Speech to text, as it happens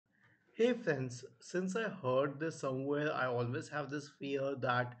Hey friends, since I heard this somewhere, I always have this fear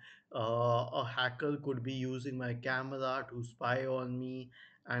that a hacker could be using my camera to spy on me,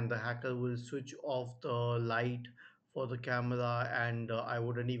 and the hacker will switch off the light for the camera, and I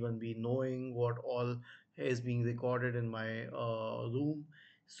wouldn't even be knowing what all is being recorded in my room.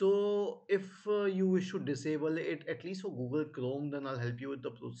 So, if you wish to disable it, at least for Google Chrome, then I'll help you with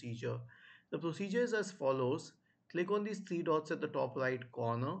the procedure. The procedure is as follows. Click on these three dots at the top right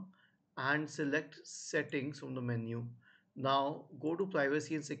corner and select settings from the menu. Now go to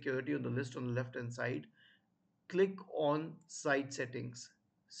privacy and security on the list on the left hand side. Click on site settings.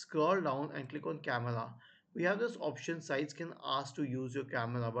 Scroll down and click on camera. We have this option sites can ask to use your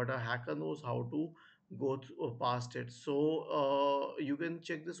camera, but a hacker knows how to go through, past it. So you can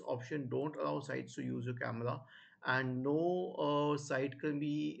check this option. Don't allow sites to use your camera, and no site can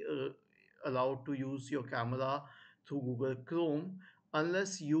be allowed to use your camera through Google Chrome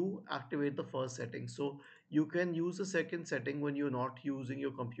unless you activate the first setting. So you can use the second setting when you're not using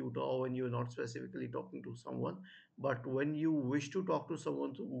your computer or when you're not specifically talking to someone. But when you wish to talk to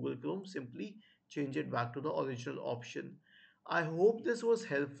someone through Google Chrome, simply change it back to the original option. I hope this was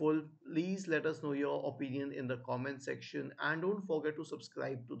helpful. Please let us know your opinion in the comment section and don't forget to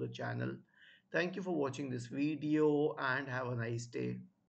subscribe to the channel. Thank you for watching this video and have a nice day.